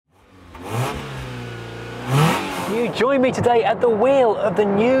you join me today at the wheel of the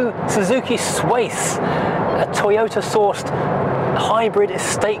new Suzuki Swace, a Toyota-sourced hybrid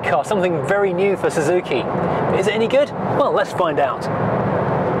estate car, something very new for Suzuki. Is it any good? Well, let's find out.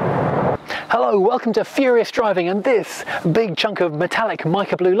 Hello, welcome to Furious Driving, and this big chunk of metallic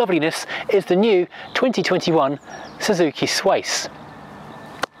mica blue loveliness is the new 2021 Suzuki Swace.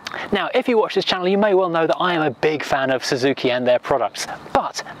 Now, if you watch this channel, you may well know that I am a big fan of Suzuki and their products,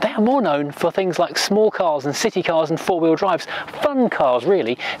 but they are more known for things like small cars and city cars and four-wheel drives, fun cars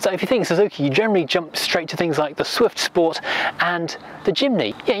really. So if you think Suzuki, you generally jump straight to things like the Swift Sport and the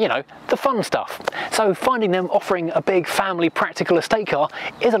Jimny, yeah, you know, the fun stuff. So finding them offering a big family practical estate car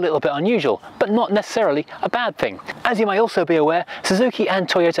is a little bit unusual, but not necessarily a bad thing. As you may also be aware, Suzuki and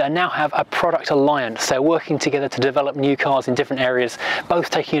Toyota now have a product alliance. They're working together to develop new cars in different areas, both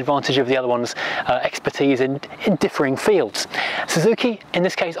taking advantage of the other one's expertise in differing fields. Suzuki, in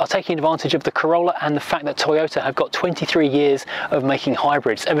this case, are taking advantage of the Corolla and the fact that Toyota have got 23 years of making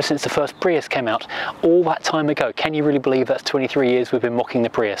hybrids ever since the first Prius came out all that time ago. Can you really believe that's 23 years we've been mocking the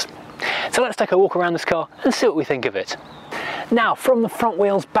Prius? So let's take a walk around this car and see what we think of it. Now, from the front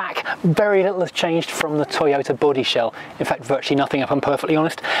wheels back, very little has changed from the Toyota body shell. In fact, virtually nothing, if I'm perfectly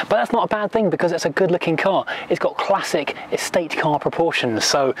honest. But that's not a bad thing, because it's a good looking car. It's got classic estate car proportions,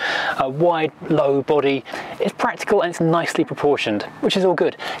 so a wide, low body. It's practical and it's nicely proportioned, which is all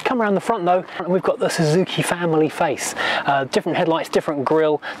good. Come around the front though, and we've got the Suzuki family face. Different headlights, different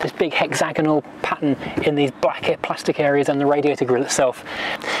grille, this big hexagonal pattern in these black plastic areas and the radiator grille itself.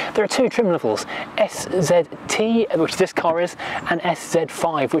 There are two trim levels, SZT, which this car is, and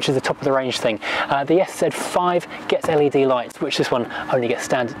SZ5, which is the top of the range thing. The SZ5 gets LED lights, which this one only gets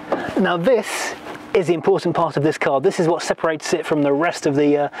standard. Now this is the important part of this car. This is what separates it from the rest of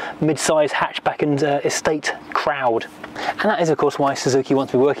the mid-size hatchback and estate crowd. And that is of course why Suzuki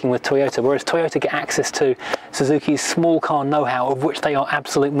wants to be working with Toyota, whereas Toyota get access to Suzuki's small car know-how, of which they are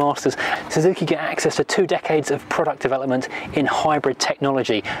absolute masters. Suzuki get access to 2 decades of product development in hybrid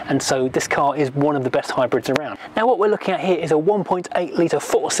technology, and so this car is one of the best hybrids around. Now what we're looking at here is a 1.8 litre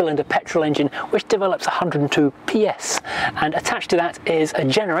 4-cylinder petrol engine which develops 102 PS, and attached to that is a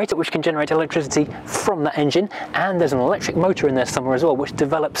generator which can generate electricity from that engine, and there's an electric motor in there somewhere as well which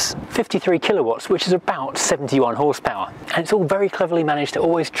develops 53 kilowatts, which is about 71 horsepower. And it's all very cleverly managed to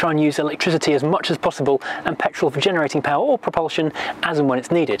always try and use electricity as much as possible and petrol for generating power or propulsion as and when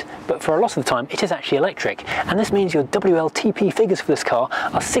it's needed. But for a lot of the time it is actually electric, and this means your WLTP figures for this car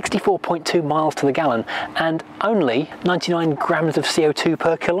are 64.2 miles to the gallon and only 99 grams of CO2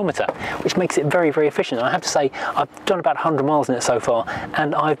 per kilometre, which makes it very, very efficient. And I have to say, I've done about 100 miles in it so far,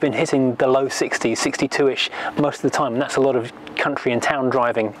 and I've been hitting the low 60s, 62-ish most of the time, and that's a lot of country and town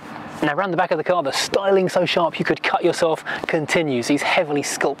driving. Now around the back of the car, the styling so sharp you could cut yourself continues. These heavily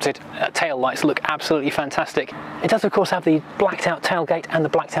sculpted tail lights look absolutely fantastic. It does of course have the blacked out tailgate and the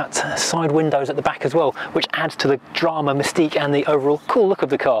blacked out side windows at the back as well, which adds to the drama, mystique and the overall cool look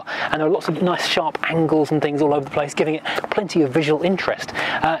of the car. And there are lots of nice sharp angles and things all over the place, giving it plenty of visual interest.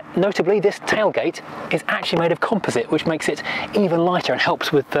 Notably, this tailgate is actually made of composite, which makes it even lighter and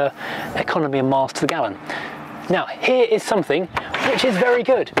helps with the economy of miles to the gallon. Now, here is something which is very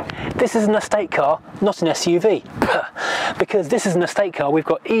good. This is an estate car, not an SUV. Because this is an estate car, we've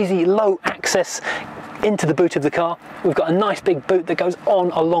got easy, low access into the boot of the car. We've got a nice big boot that goes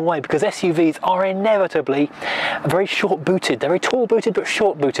on a long way, because SUVs are inevitably very short booted. They're very tall booted but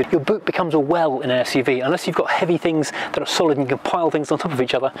short booted. Your boot becomes a well in an SUV. Unless you've got heavy things that are solid and you can pile things on top of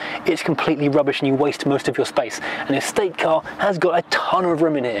each other, it's completely rubbish and you waste most of your space. An estate car has got a ton of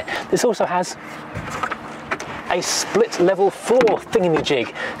room in here. This also has a split level floor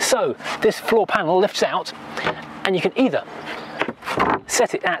thingamajig. So this floor panel lifts out and you can either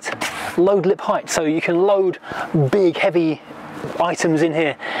set it at load lip height, so you can load big heavy items in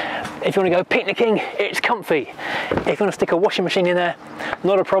here. If you want to go picnicking, it's comfy. If you want to stick a washing machine in there,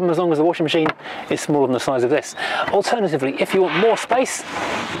 not a problem as long as the washing machine is smaller than the size of this. Alternatively, if you want more space,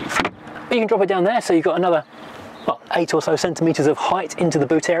 you can drop it down there, so you've got another 8 or so centimetres of height into the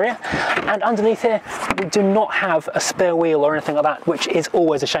boot area. And underneath here we do not have a spare wheel or anything like that, which is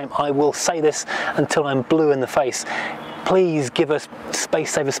always a shame. I will say this until I'm blue in the face. Please give us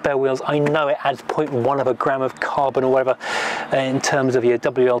space saver spare wheels. I know it adds 0.1 of a gram of carbon or whatever in terms of your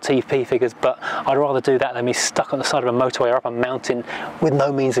WLTP figures, but I'd rather do that than be stuck on the side of a motorway or up a mountain with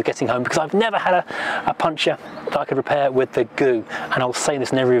no means of getting home, because I've never had a puncture that I could repair with the goo, and I'll say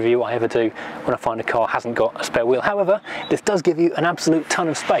this in every review I ever do when I find a car hasn't got a spare wheel. However, this does give you an absolute ton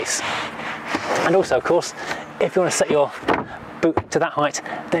of space. And also, of course, if you want to set your boot to that height,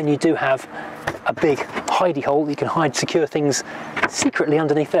 then you do have a big hidey hole. You can hide secure things secretly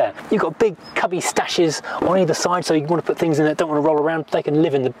underneath there. You've got big cubby stashes on either side, so you want to put things in that don't want to roll around. They can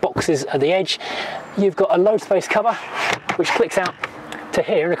live in the boxes at the edge. You've got a load space cover which clicks out to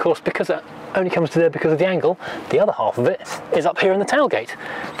here, and of course, because it only comes to there because of the angle, the other half of it is up here in the tailgate.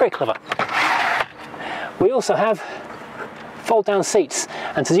 Very clever. We also have fold down seats,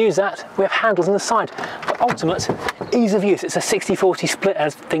 and to use that we have handles on the side for ultimate ease of use. It's a 60-40 split,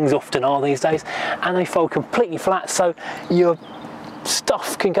 as things often are these days, and they fold completely flat, so your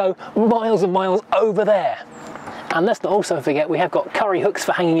stuff can go miles and miles over there. And let's not also forget, we have got curry hooks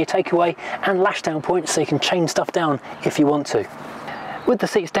for hanging your takeaway and lash down points, so you can chain stuff down if you want to. With the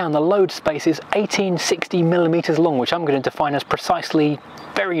seats down, the load space is 1860mm long, which I'm going to define as precisely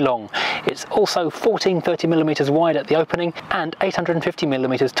very long. It's also 1430mm wide at the opening and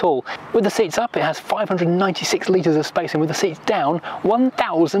 850mm tall. With the seats up, it has 596 litres of space, and with the seats down,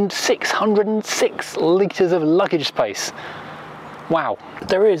 1606 litres of luggage space. Wow.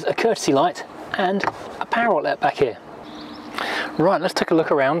 There is a courtesy light and a power outlet back here. Right, let's take a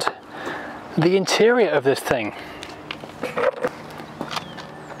look around the interior of this thing.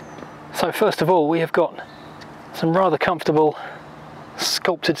 So first of all, we have got some rather comfortable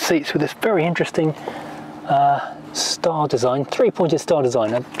sculpted seats with this very interesting star design, three-pointed star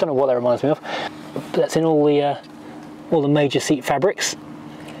design. I don't know what that reminds me of, but that's in all the major seat fabrics.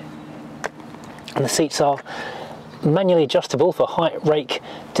 And the seats are manually adjustable for height, rake,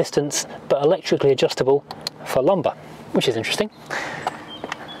 distance, but electrically adjustable for lumbar, which is interesting.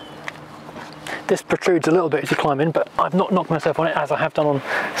 This protrudes a little bit as you climb in, but I've not knocked myself on it, as I have done on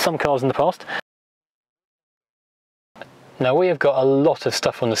some cars in the past. Now, we have got a lot of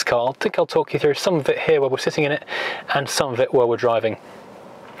stuff on this car. I think I'll talk you through some of it here while we're sitting in it, and some of it while we're driving.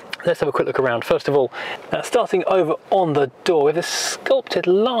 Let's have a quick look around. First of all, starting over on the door, we have this sculpted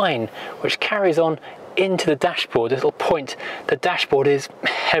line which carries on into the dashboard. This little point, the dashboard is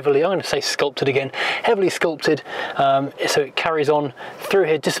heavily, I'm going to say sculpted again, heavily sculpted, so it carries on through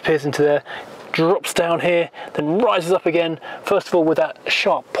here, disappears into there, drops down here, then rises up again, first of all with that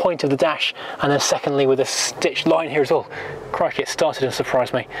sharp point of the dash, and then secondly with a stitched line here as well. Crikey, it started and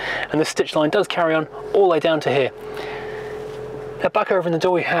surprised me. And the stitched line does carry on all the way down to here. Now, back over in the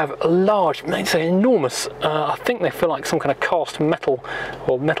door we have a large, it's enormous, I think they feel like some kind of cast metal,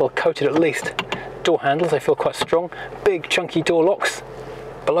 or metal coated at least, door handles. They feel quite strong. Big chunky door locks,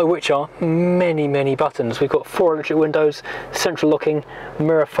 below which are many, many buttons. We've got 4 electric windows, central locking,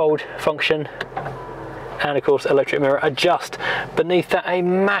 mirror fold function, and of course electric mirror adjust. Beneath that, a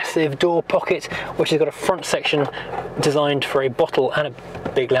massive door pocket which has got a front section designed for a bottle and a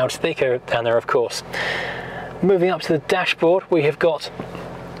big loudspeaker down there, of course. Moving up to the dashboard, we have got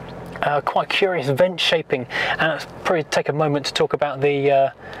quite curious vent shaping, and let's probably take a moment to talk about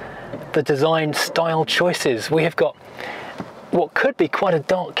the design style choices. We have got what could be quite a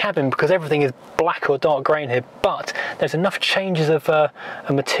dark cabin because everything is black or dark grey in here, but there's enough changes of a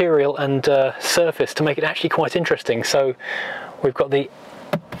material and surface to make it actually quite interesting. So we've got the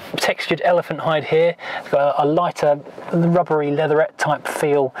textured elephant hide here, we've got a lighter rubbery leatherette type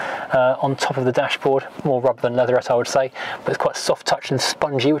feel on top of the dashboard, more rubber than leatherette I would say, but it's quite soft touch and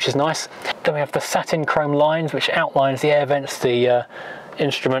spongy, which is nice. Then we have the satin chrome lines which outlines the air vents, the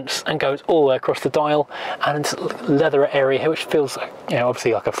instruments, and goes all the way across the dial, and it's leatherette area here which feels, you know,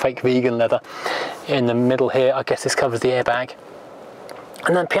 obviously like a fake vegan leather. In the middle here, I guess this covers the airbag.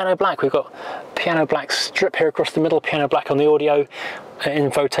 And then piano black, we've got piano black strip here across the middle, piano black on the audio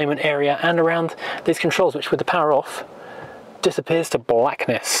infotainment area, and around these controls, which with the power off disappears to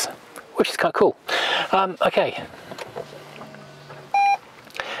blackness, which is quite cool. Okay,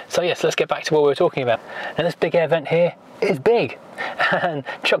 so yes, let's get back to what we were talking about. Now this big air vent here is big and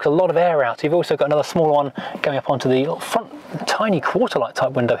chucks a lot of air out. You've also got another smaller one going up onto the front tiny quarter light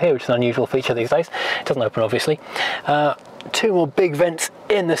type window here, which is an unusual feature these days. It doesn't open obviously. 2 more big vents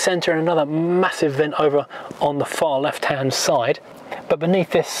in the centre and another massive vent over on the far left hand side. But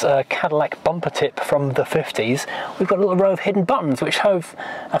beneath this Cadillac bumper tip from the 50s, we've got a little row of hidden buttons which have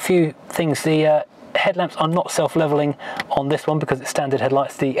a few things. The headlamps are not self-leveling on this one because it's standard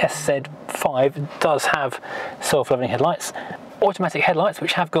headlights. The SZ5 does have self-leveling headlights. Automatic headlights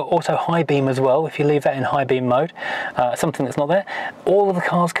which have got auto high beam as well if you leave that in high beam mode, something that's not there. All of the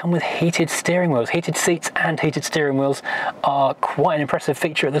cars come with heated steering wheels. Heated seats and heated steering wheels are quite an impressive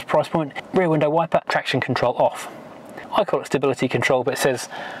feature at this price point. Rear window wiper, traction control off. I call it stability control, but it says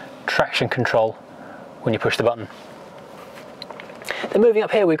traction control when you push the button. Then moving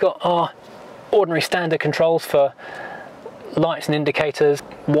up here, we've got our ordinary standard controls for lights and indicators,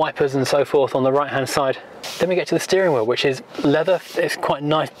 wipers and so forth on the right hand side. Then we get to the steering wheel, which is leather. It's quite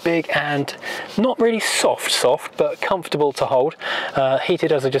nice, big, and not really soft, but comfortable to hold.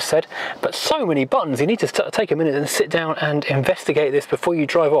 Heated, as I just said, but so many buttons. You need to take a minute and sit down and investigate this before you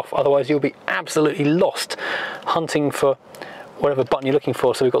drive off. Otherwise you'll be absolutely lost hunting for whatever button you're looking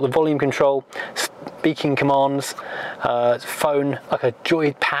for. So we've got the volume control, speaking commands, phone, like a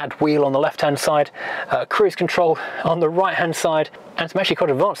joypad wheel on the left hand side, cruise control on the right hand side, and some actually quite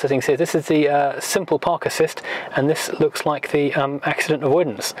advanced settings here. This is the simple park assist, and this looks like the accident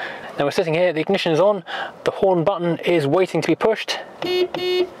avoidance. Now we're sitting here, the ignition is on, the horn button is waiting to be pushed.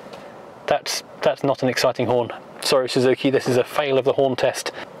 That's not an exciting horn. Sorry Suzuki, this is a fail of the horn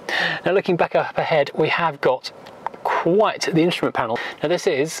test. Now looking back up ahead, we have got quite the instrument panel. Now this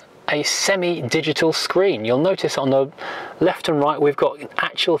is a semi-digital screen. You'll notice on the left and right we've got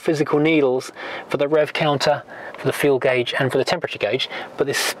actual physical needles for the rev counter, for the fuel gauge and for the temperature gauge, but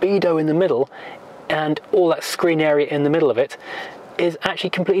this speedo in the middle and all that screen area in the middle of it is actually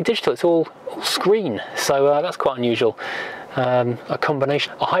completely digital. It's all screen, so that's quite unusual. A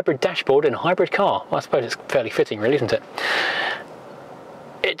combination, a hybrid dashboard in a hybrid car. Well, I suppose it's fairly fitting really, isn't it?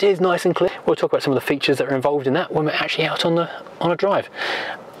 It is nice and clear. We'll talk about some of the features that are involved in that when we're actually out on a drive.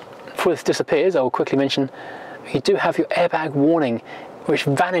 Before this disappears, I will quickly mention you do have your airbag warning, which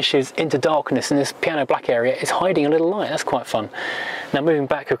vanishes into darkness, and this piano black area is hiding a little light. That's quite fun. Now moving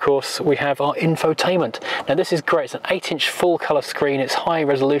back, of course, we have our infotainment. Now this is great. It's an 8-inch full colour screen. It's high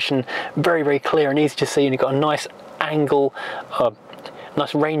resolution, very, very clear and easy to see, and you've got a nice angle,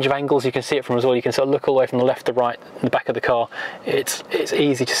 nice range of angles you can see it from as well. You can sort of look all the way from the left to right in the back of the car. It's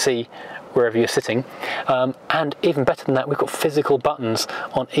easy to see wherever you're sitting, and even better than that, we've got physical buttons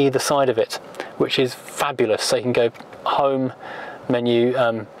on either side of it, which is fabulous. So you can go home, menu,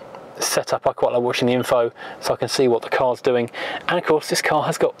 set up. I quite like watching the info so I can see what the car's doing, and of course this car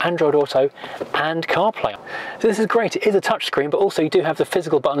has got Android Auto and CarPlay. So this is great. It is a touchscreen, but also you do have the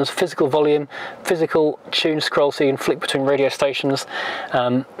physical buttons, physical volume, physical tune scroll, so you can flick between radio stations,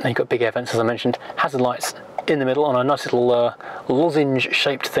 and you've got big air vents, as I mentioned, hazard lights in the middle on a nice little lozenge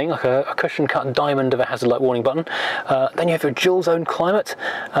shaped thing, like a cushion cut diamond of a hazard light warning button. Then you have your dual zone climate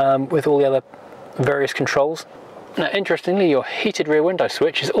with all the other various controls. Now interestingly, your heated rear window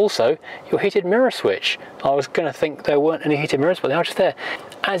switch is also your heated mirror switch. I was going to think there weren't any heated mirrors, but they are just there.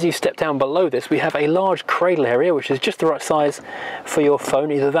 As you step down below this, we have a large cradle area, which is just the right size for your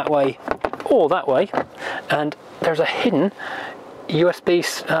phone, either that way or that way, and there's a hidden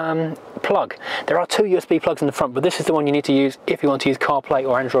USB plug. There are 2 USB plugs in the front, but this is the one you need to use if you want to use CarPlay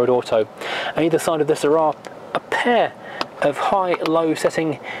or Android Auto. And either side of this there are a pair of high-low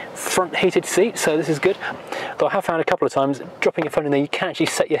setting front heated seats, so this is good. Though I have found a couple of times dropping your phone in there, you can actually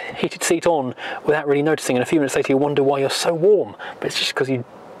set your heated seat on without really noticing, and a few minutes later you wonder why you're so warm, but it's just because you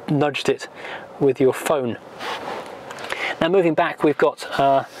nudged it with your phone. Now moving back, we've got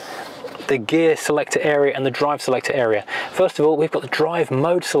the gear selector area and the drive selector area. First of all, we've got the drive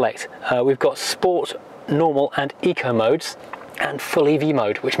mode select. We've got sport, normal and eco modes, and full EV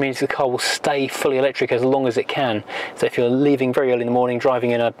mode, which means the car will stay fully electric as long as it can. So if you're leaving very early in the morning,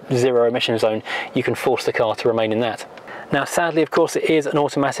 driving in a zero emission zone, you can force the car to remain in that. Now sadly, of course, it is an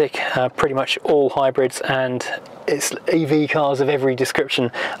automatic. Pretty much all hybrids and it's EV cars of every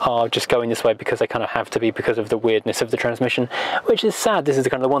description are just going this way because they kind of have to be, because of the weirdness of the transmission, which is sad. This is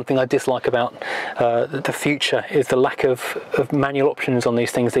the one thing I dislike about the future, is the lack of manual options on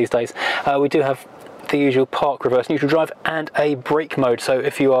these things these days. We do have the usual park, reverse, neutral drive and a brake mode, so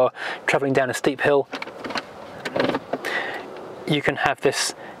if you are travelling down a steep hill you can have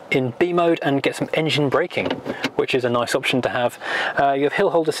this in B mode and get some engine braking, which is a nice option to have. You have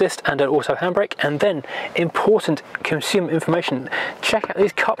hill hold assist and an auto handbrake, and then important consumer information, check out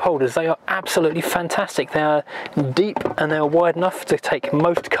these cup holders. They are absolutely fantastic. They are deep and they are wide enough to take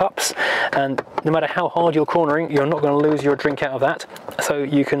most cups, and no matter how hard you're cornering, you're not going to lose your drink out of that. So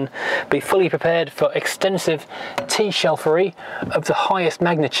you can be fully prepared for extensive tea shelfery of the highest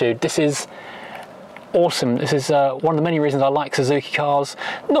magnitude. This is awesome. This is one of the many reasons I like Suzuki cars,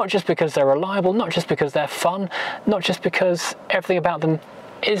 not just because they're reliable, not just because they're fun, not just because everything about them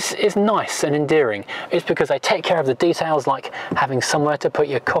is nice and endearing. It's because they take care of the details, like having somewhere to put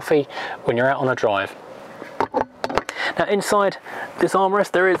your coffee when you're out on a drive. Now inside this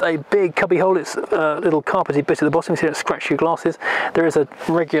armrest there is a big cubby hole. It's a little carpety bit at the bottom so you don't scratch your glasses. There is a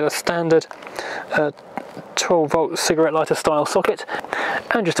regular standard 12-volt cigarette lighter style socket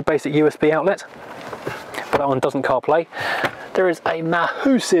and just a basic USB outlet, but that one doesn't CarPlay. There is a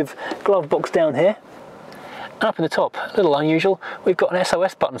massive glove box down here, and up in the top, a little unusual, we've got an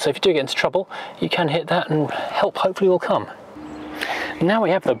SOS button, so if you do get into trouble you can hit that and help hopefully will come. Now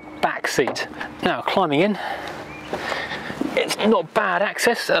we have the back seat. Now climbing in, it's not bad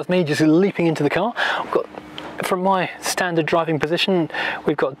access. That's me just leaping into the car. I've got, from my standard driving position,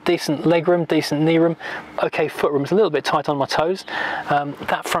 we've got decent leg room, decent knee room, okay foot room. It's a little bit tight on my toes.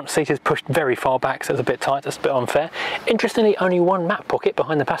 That front seat is pushed very far back, so it's a bit tight. That's a bit unfair. Interestingly, only one map pocket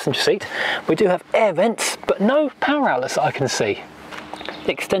behind the passenger seat. We do have air vents, but no power outlets that I can see.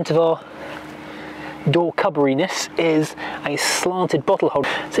 The extent of our door cubberiness is a slanted bottle holder.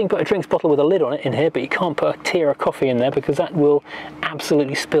 So you can put a drinks bottle with a lid on it in here, but you can't put a tier of coffee in there because that will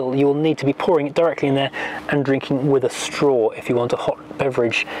absolutely spill. You will need to be pouring it directly in there and drinking with a straw if you want a hot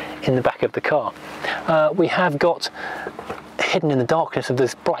beverage in the back of the car. We have got, hidden in the darkness of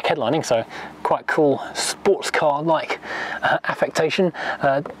this black headlining, so quite cool sports car-like affectation,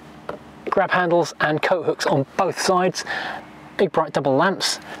 grab handles and coat hooks on both sides, big bright double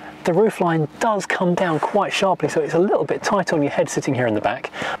lamps. The roofline does come down quite sharply, so it's a little bit tight on your head sitting here in the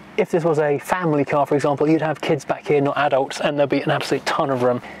back. If this was a family car, for example, you'd have kids back here, not adults, and there'd be an absolute ton of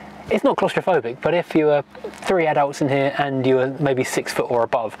room. It's not claustrophobic, but if you were 3 adults in here and you were maybe 6 foot or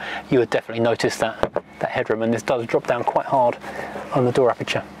above, you would definitely notice that headroom, and this does drop down quite hard on the door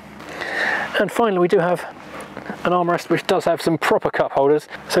aperture. And finally, we do have an armrest which does have some proper cup holders,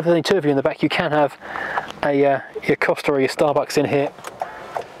 so if there's only 2 of you in the back, you can have your Costa or your Starbucks in here.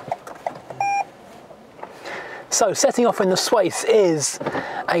 So setting off in the Swace is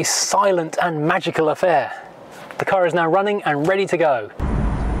a silent and magical affair. The car is now running and ready to go.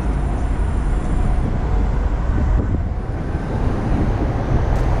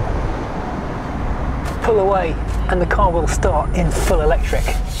 Pull away and the car will start in full electric.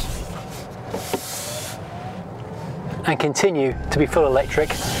 And continue to be full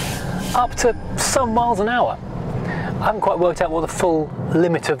electric up to some miles an hour. I haven't quite worked out what the full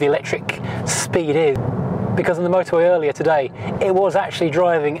limit of the electric speed is, because on the motorway earlier today, it was actually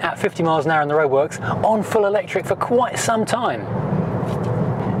driving at 50 miles an hour in the roadworks on full electric for quite some time.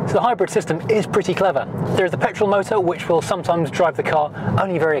 So the hybrid system is pretty clever. There is the petrol motor, which will sometimes drive the car,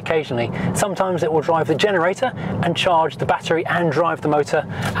 only very occasionally. Sometimes it will drive the generator and charge the battery and drive the motor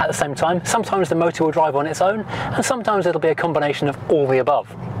at the same time. Sometimes the motor will drive on its own, and sometimes it'll be a combination of all the above.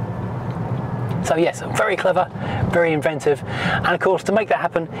 So yes, very clever, very inventive, and of course to make that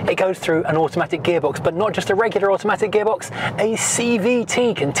happen it goes through an automatic gearbox, but not just a regular automatic gearbox, a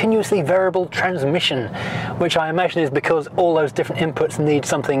CVT, continuously variable transmission, which I imagine is because all those different inputs need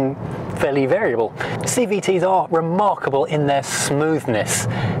something fairly variable. CVTs are remarkable in their smoothness,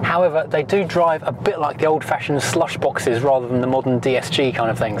 however they do drive a bit like the old-fashioned slush boxes rather than the modern DSG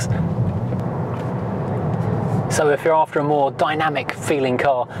kind of things. So if you're after a more dynamic feeling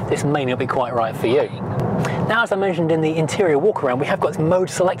car, this may not be quite right for you. Now, as I mentioned in the interior walk around, we have got this mode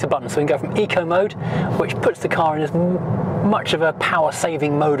selector button, so we can go from eco mode, which puts the car in as much of a power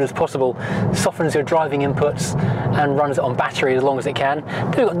saving mode as possible, softens your driving inputs and runs it on battery as long as it can.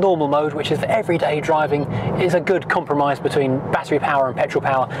 Then we've got normal mode, which is for everyday driving. It's a good compromise between battery power and petrol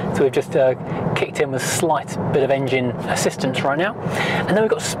power, so we've just kicked in with a slight bit of engine assistance right now. And then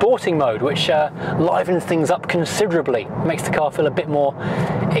we've got sporting mode, which livens things up considerably, makes the car feel a bit more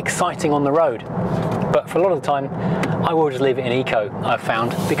exciting on the road. But for a lot of the time, I will just leave it in eco, I've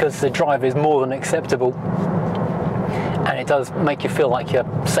found, because the drive is more than acceptable. And it does make you feel like you're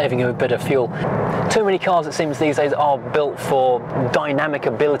saving a bit of fuel. Too many cars, it seems these days, are built for dynamic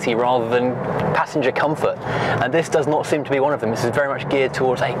ability rather than passenger comfort, and this does not seem to be one of them. This is very much geared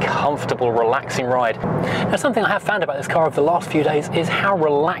towards a comfortable, relaxing ride. Now, something I have found about this car over the last few days is how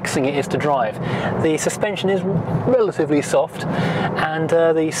relaxing it is to drive. The suspension is relatively soft, and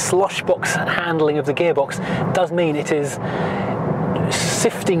the slush box handling of the gearbox does mean it is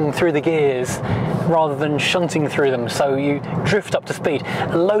sifting through the gears rather than shunting through them, so you drift up to speed.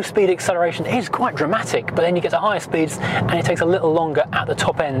 Low speed acceleration is quite dramatic, but then you get to higher speeds and it takes a little longer at the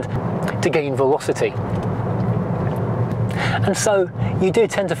top end to gain velocity. And so you do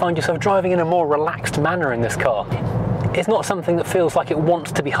tend to find yourself driving in a more relaxed manner in this car. It's not something that feels like it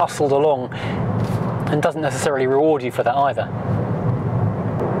wants to be hustled along, and doesn't necessarily reward you for that either.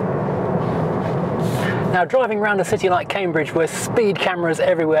 Now, driving around a city like Cambridge with speed cameras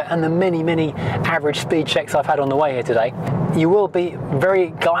everywhere and the many average speed checks I've had on the way here today, you will be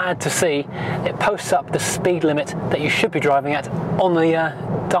very glad to see it posts up the speed limit that you should be driving at on the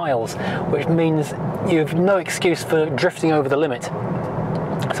dials, which means you've no excuse for drifting over the limit.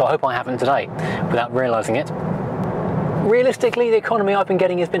 So I hope I haven't today without realising it. Realistically, the economy I've been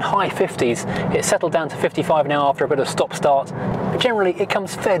getting has been high 50s. It's settled down to 55 now after a bit of stop-start, but generally it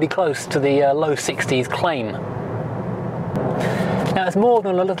comes fairly close to the low 60s claim. Now, it's more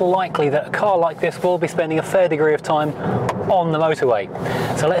than a little likely that a car like this will be spending a fair degree of time on the motorway.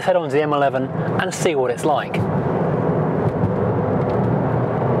 So let's head on to the M11 and see what it's like.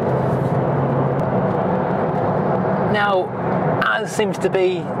 Now, as seems to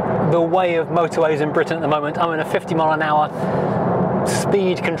be the way of motorways in Britain at the moment, I'm in a 50-mile-an-hour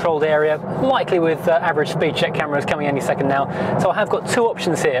speed controlled area, likely with average speed check cameras coming any second now. So I have got two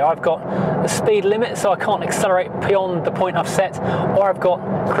options here. I've got the speed limit, so I can't accelerate beyond the point I've set, or I've got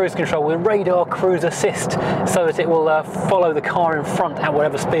cruise control with radar cruise assist, so that it will follow the car in front at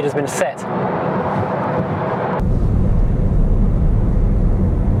whatever speed has been set.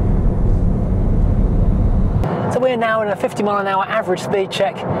 We're now in a 50-mile-an-hour average speed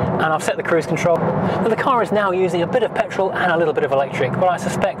check, and I've set the cruise control. Now, the car is now using a bit of petrol and a little bit of electric, but I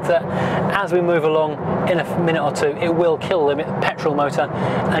suspect that as we move along in a minute or two, it will kill the petrol motor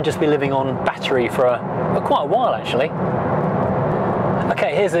and just be living on battery for quite a while actually.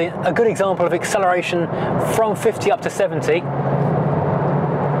 Okay, here's a good example of acceleration from 50 up to 70.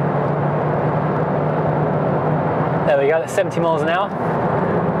 There we go, that's 70 miles an hour.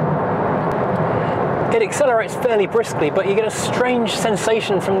 It accelerates fairly briskly, but you get a strange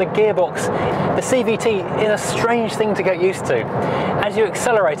sensation from the gearbox. The CVT is a strange thing to get used to. As you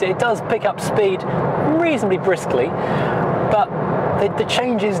accelerate it, it does pick up speed reasonably briskly, but the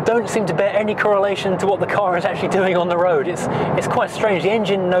changes don't seem to bear any correlation to what the car is actually doing on the road. It's quite strange. The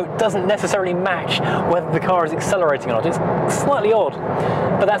engine note doesn't necessarily match whether the car is accelerating or not. It's slightly odd,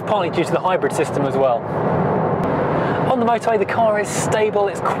 but that's partly due to the hybrid system as well. On the motorway, the car is stable,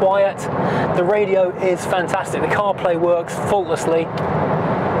 it's quiet, the radio is fantastic, the CarPlay works faultlessly,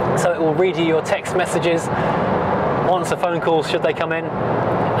 so it will read you your text messages, answer phone calls should they come in,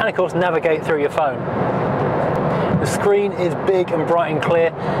 and of course navigate through your phone. The screen is big and bright and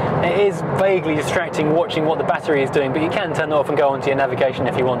clear. It is vaguely distracting watching what the battery is doing, but you can turn it off and go onto your navigation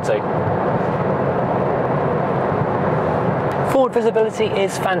if you want to. Forward visibility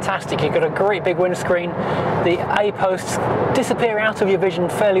is fantastic. You've got a great big windscreen. The A-posts disappear out of your vision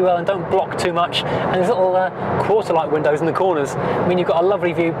fairly well and don't block too much. And there's little quarter-light windows in the corners. I mean, you've got a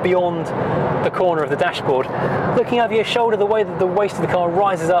lovely view beyond the corner of the dashboard. Looking over your shoulder, the way that the waist of the car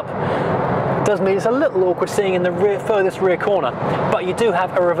rises up does mean it's a little awkward seeing in the furthest rear corner. But you do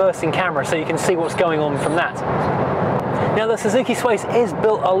have a reversing camera, so you can see what's going on from that. Now, the Suzuki Swace is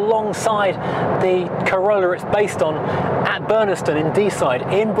built alongside the Corolla it's based on at Burnaston in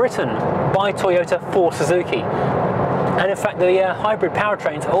Deeside in Britain by Toyota for Suzuki. And in fact, the hybrid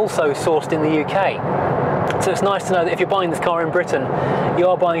powertrains are also sourced in the UK. So it's nice to know that if you're buying this car in Britain, you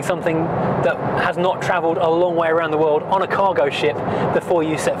are buying something that has not travelled a long way around the world on a cargo ship before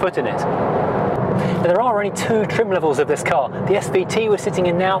you set foot in it. Now, there are only two trim levels of this car, the SVT we're sitting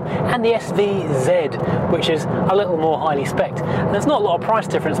in now and the SVZ, which is a little more highly spec'd. And there's not a lot of price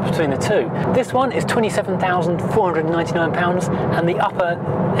difference between the two. This one is £27,499 and the upper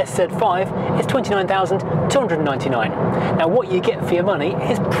SZ5 is £29,299. Now, what you get for your money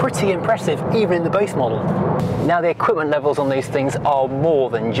is pretty impressive even in the base model. Now, the equipment levels on these things are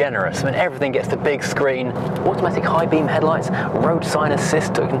more than generous. I mean, everything gets the big screen, automatic high beam headlights, road sign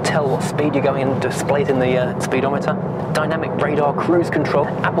assist so you can tell what speed you're going and display it in the speedometer, dynamic radar cruise control,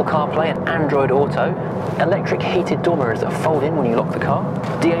 Apple CarPlay and Android Auto, electric heated door mirrors that fold in when you lock the car,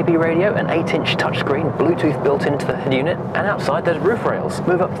 DAB radio, an 8-inch touchscreen, Bluetooth built into the head unit, and outside there's roof rails.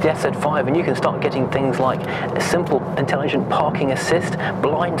 Move up to the SZ5 and you can start getting things like a simple intelligent parking assist,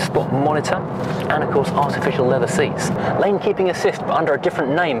 blind spot monitor, and of course artificial leather seats. Lane keeping assist, but under a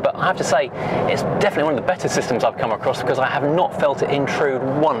different name, but I have to say it's definitely one of the better systems I've come across because I have not felt it intrude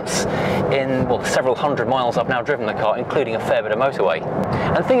once in, well, several hundred miles I've now driven the car, including a fair bit of motorway.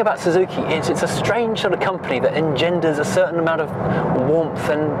 And the thing about Suzuki is it's a strange sort of company that engenders a certain amount of warmth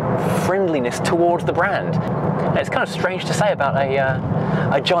and friendliness towards the brand. And it's kind of strange to say about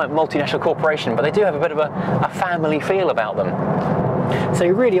a giant multinational corporation, but they do have a bit of a family feel about them. So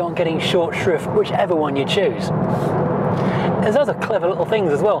you really aren't getting short shrift whichever one you choose. There's other clever little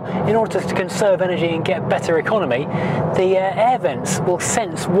things as well. In order to conserve energy and get better economy, the air vents will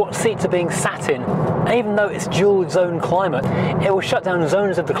sense what seats are being sat in. And even though it's dual zone climate, it will shut down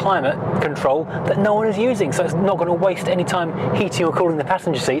zones of the climate control that no one is using, so it's not going to waste any time heating or cooling the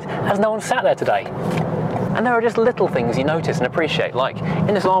passenger seat as no one sat there today. And there are just little things you notice and appreciate, like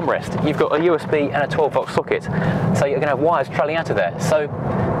in this armrest, you've got a USB and a 12-volt socket, so you're going to have wires trailing out of there. So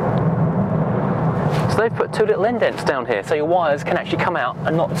they've put two little indents down here so your wires can actually come out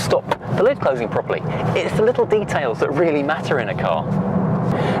and not stop the lid closing properly. It's the little details that really matter in a car.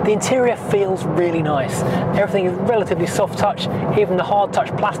 The interior feels really nice. Everything is relatively soft touch, even the hard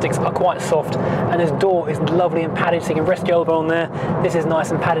touch plastics are quite soft, and this door is lovely and padded, so you can rest your elbow on there. This is nice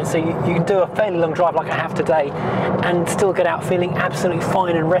and padded, so you can do a fairly long drive like I have today and still get out feeling absolutely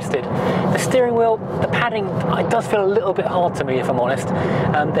fine and rested. The steering wheel, the padding, it does feel a little bit hard to me if I'm honest.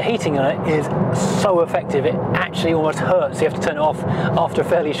 The heating on it is so effective, it actually almost hurts. You have to turn it off after a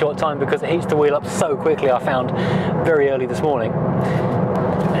fairly short time because it heats the wheel up so quickly, I found very early this morning.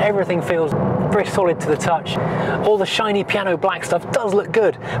 Everything feels very solid to the touch. All the shiny piano black stuff does look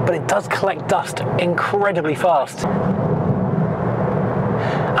good, but it does collect dust incredibly fast.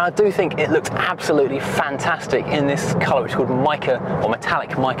 And I do think it looks absolutely fantastic in this colour, which is called mica or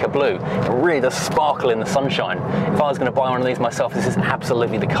metallic mica blue. It really does sparkle in the sunshine. If I was going to buy one of these myself, this is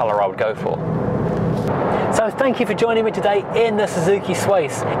absolutely the colour I would go for. So thank you for joining me today in the Suzuki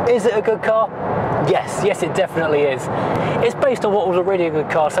Swace. Is it a good car? Yes, it definitely is. It's based on what was already a good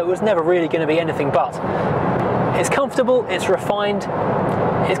car, so it was never really going to be anything but. It's comfortable, it's refined,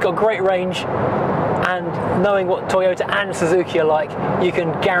 it's got great range, and knowing what Toyota and Suzuki are like, you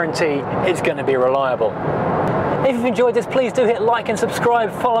can guarantee it's going to be reliable. If you've enjoyed this, please do hit like and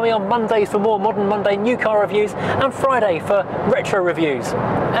subscribe. Follow me on Mondays for more Modern Monday new car reviews, and Friday for retro reviews,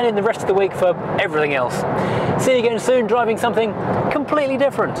 and in the rest of the week for everything else. See you again soon, driving something completely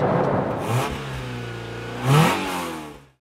different.